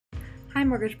Hi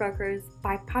mortgage brokers,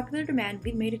 by popular demand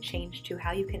we've made a change to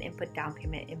how you can input down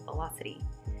payment in Velocity.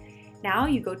 Now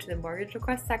you go to the mortgage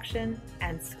request section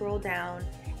and scroll down,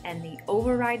 and the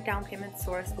override down payment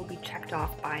source will be checked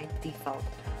off by default.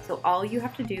 So all you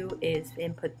have to do is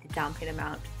input the down payment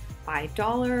amount by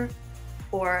dollar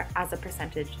or as a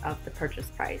percentage of the purchase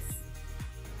price.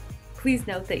 Please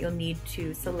note that you'll need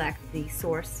to select the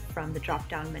source from the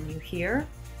drop-down menu here,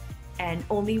 and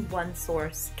only one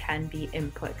source can be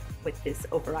input with this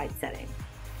override setting.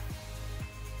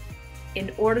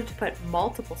 In order to put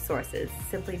multiple sources,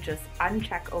 simply just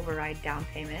uncheck override down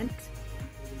payment.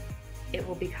 It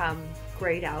will become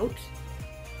grayed out,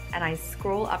 and I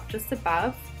scroll up just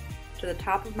above to the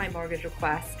top of my mortgage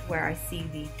request where I see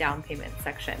the down payment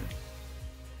section.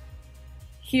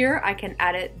 Here I can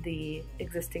edit the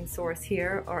existing source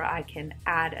here, or I can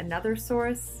add another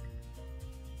source,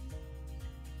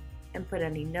 input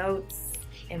any notes,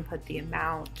 input the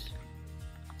amount,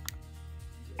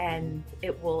 and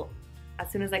it will,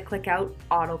 as soon as I click out,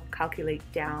 auto calculate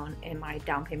down in my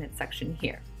down payment section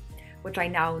here, which I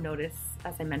now notice,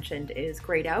 as I mentioned, is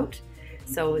grayed out.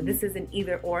 So this is an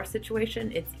either or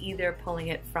situation. It's either pulling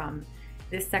it from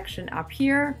this section up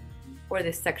here or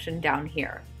this section down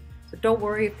here. So don't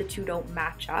worry if the two don't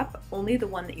match up. Only the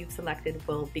one that you've selected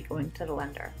will be going to the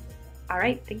lender. All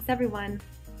right, thanks everyone.